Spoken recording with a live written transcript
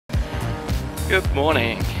Good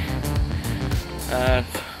morning.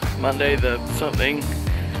 Monday the something.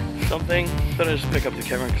 Thought I'd just pick up the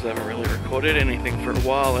camera because I haven't really recorded anything for a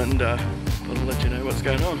while, and thought I'd let you know what's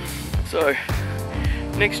going on. So,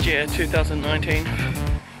 next year, 2019.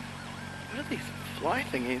 What are these fly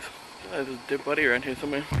thingies? Oh, there's a dead body around here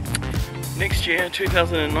somewhere. Next year,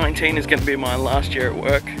 2019, is going to be my last year at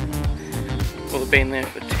work. Well, I've been there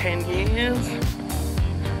for 10 years.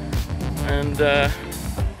 And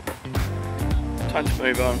time to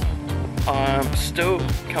move on. I'm still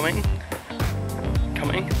going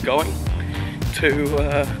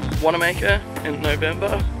to Wanamaker in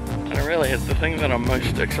November, and really it's the thing that I'm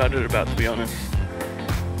most excited about, to be honest.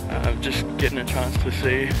 Just getting a chance to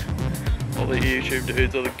see all the YouTube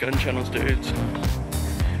dudes, all the gun channels dudes,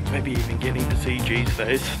 maybe even getting to see G's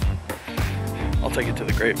face. I'll take it to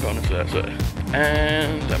the grapevine if that's it.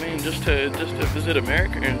 And I mean, just to visit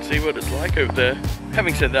America and see what it's like over there.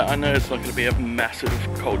 Having said that, I know it's not going to be a massive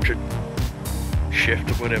culture shift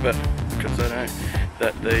or whatever, because I know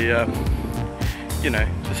that the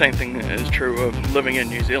same thing is true of living in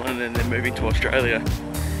New Zealand and then moving to Australia.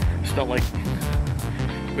 It's not like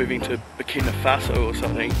moving to Burkina Faso or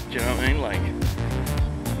something, do you know what I mean? Like,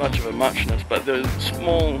 much of a muchness, but there's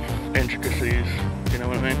small intricacies, you know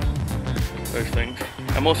what I mean? Those things.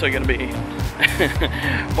 I'm also going to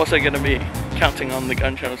be counting on the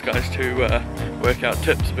gun channels guys to work out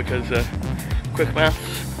tips, because quick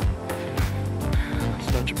maths,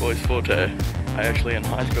 it's not your boy's forte. I actually, in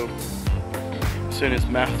high school, as soon as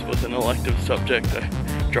maths was an elective subject, I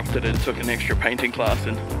dropped it and took an extra painting class,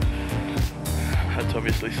 and that's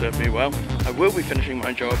obviously served me well. I will be finishing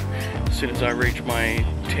my job as soon as I reach my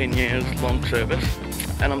 10 years long service,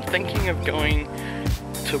 and I'm thinking of going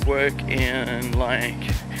to work in like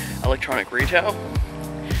electronic retail,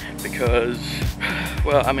 because,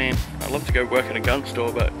 well, I mean, I'd love to go work in a gun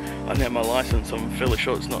store, but I don't have my license. I'm fairly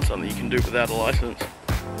sure it's not something you can do without a license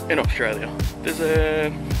in Australia. There's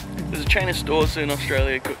a chain of stores in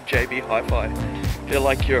Australia called JB Hi-Fi. They're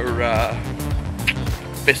like your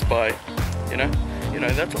Best Buy, you know,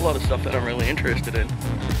 that's a lot of stuff that I'm really interested in.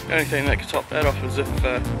 The only thing that could top that off is if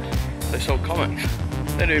they sold comics.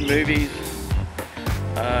 They do movies,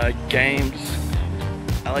 games,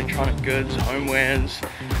 electronic goods, homewares,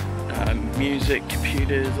 music,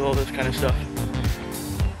 computers, all this kind of stuff.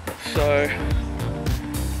 So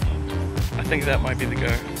I think that might be the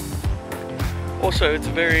go. Also, it's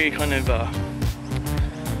a very kind of, I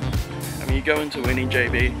mean, you go into any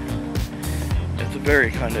JB, it's a very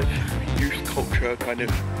kind of youth culture kind of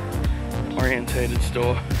orientated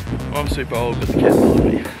store. Well, I'm super old, but the kids love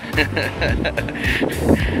me.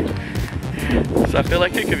 So I feel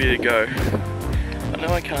like it could be a go. I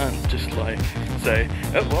know I can't just like say,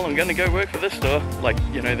 oh well, I'm gonna go work for this store, like,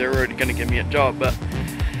 you know, they're already gonna give me a job, but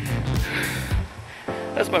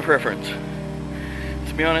that's my preference.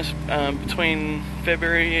 To be honest, between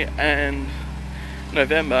February and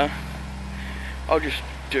November, I'll just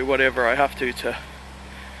do whatever I have to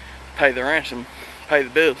pay the rent and pay the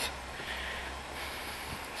bills.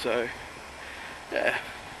 So yeah,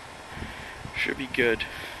 should be good.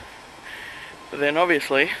 But then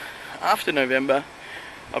obviously, after November,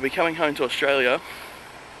 I'll be coming home to Australia.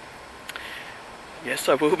 Yes,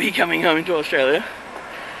 I will be coming home to Australia.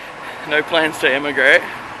 No plans to emigrate.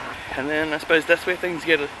 And then I suppose that's where things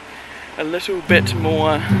get a little bit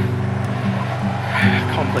more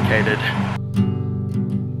complicated.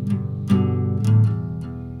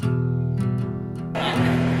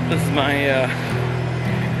 This is my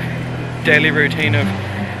daily routine of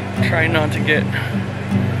trying not to get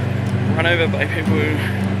run over by people who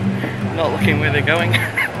are not looking where they're going.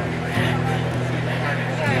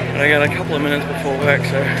 But I got a couple of minutes before work,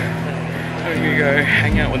 so I'm gonna go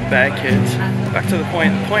hang out with bad kids. Back to the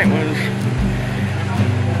point. The point was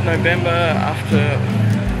November, after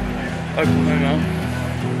Oklahoma,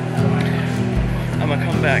 I'm gonna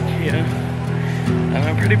come back here, and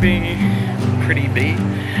I'll pretty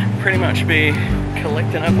much be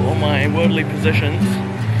collecting up all my worldly possessions,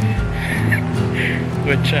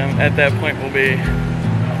 which at that point will be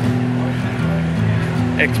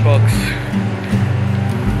Xbox,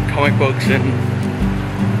 comic books, and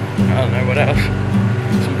I don't know what else,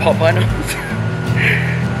 some pop items.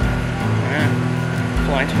 Yeah.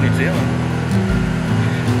 Flying to New Zealand.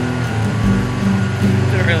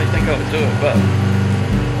 Didn't really think I would do it, but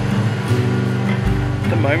at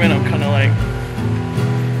the moment I'm kind of like,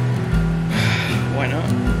 why not?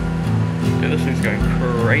 Dude, this thing's going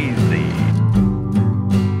crazy.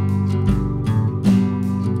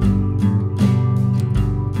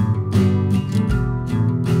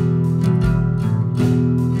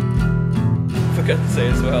 Forgot to say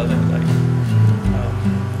as well that, like,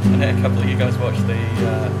 a couple of you guys watched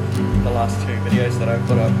the last two videos that I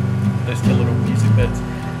put up, those two little music bits.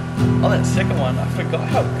 On that second one, I forgot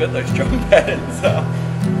how good those drum patterns are.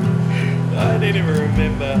 I didn't even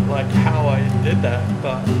remember like how I did that,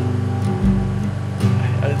 but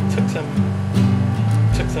I took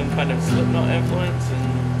some kind of Slipknot influence,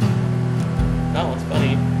 and that was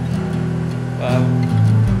funny.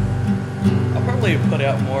 I'll probably put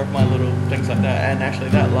out more of my little things like that, and actually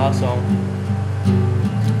that last song,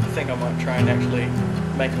 I think I might try and actually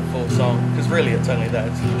make a full song, because really it's only that,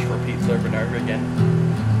 it just repeats over and over again.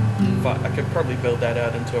 But I could probably build that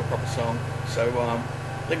out into a proper song, so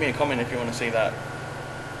leave me a comment if you want to see that.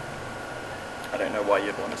 I don't know why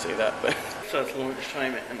you'd want to see that, but... So it's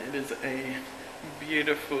lunchtime and it is a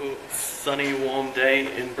beautiful, sunny, warm day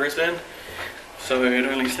in Brisbane. So it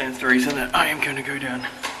only stands to reason that I am going to go down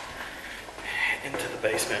into the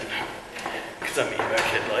basement, because I'm emo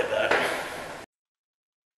kid like that.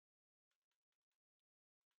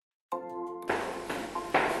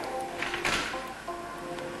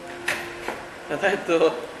 Now that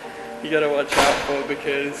door you gotta watch out for,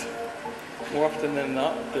 because more often than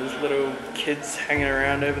not there's little kids hanging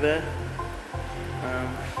around over there.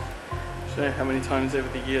 I don't know how many times over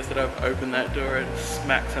the years that I've opened that door and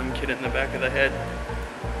smacked some kid in the back of the head.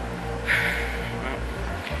 Well,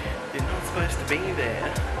 you're not supposed to be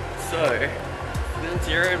there, so it's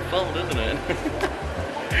your own fault, isn't it?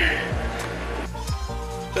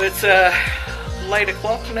 So it's late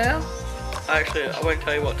o'clock now. Actually, I won't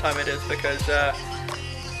tell you what time it is, because I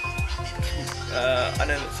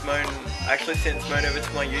know that Simone actually sent Simone over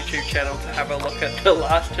to my YouTube channel to have a look at the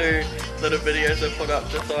last two little videos I put up,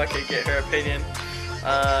 just so I could get her opinion,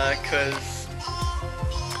 because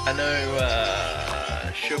I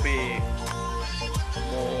know she'll be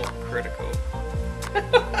more critical.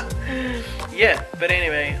 Yeah, but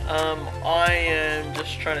anyway, I am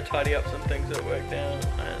just trying to tidy up some things at work now,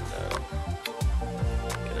 and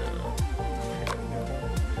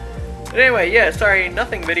but anyway, yeah, sorry,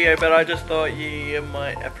 nothing video, but I just thought you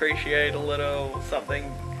might appreciate a little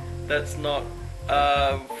something that's not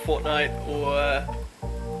Fortnite or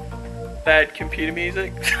bad computer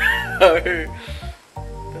music. So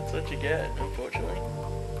that's what you get, unfortunately.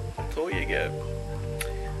 That's all you get.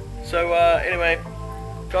 So anyway,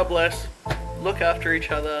 God bless, look after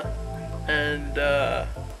each other, and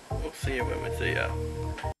we'll see you when we see ya.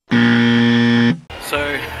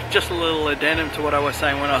 So, just a little addendum to what I was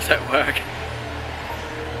saying when I was at work.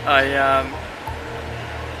 I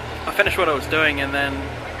finished what I was doing, and then,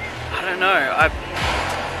 I don't know,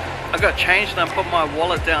 I got changed and I put my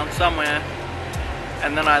wallet down somewhere,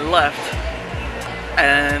 and then I left,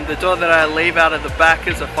 and the door that I leave out of the back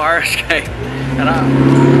is a fire escape, and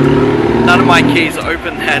none of my keys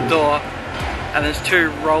open that door, and there's two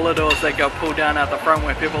roller doors that go pulled down out the front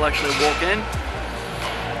where people actually walk in.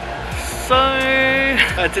 So I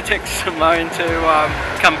had to text Simone to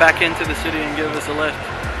come back into the city and give us a lift.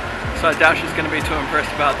 So I doubt she's going to be too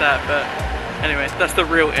impressed about that, but anyway, that's the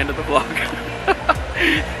real end of the vlog.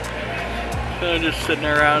 So I'm just sitting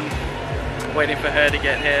around waiting for her to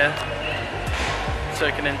get here so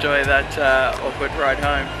I can enjoy that awkward ride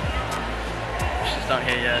home. She's not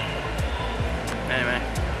here yet. Anyway.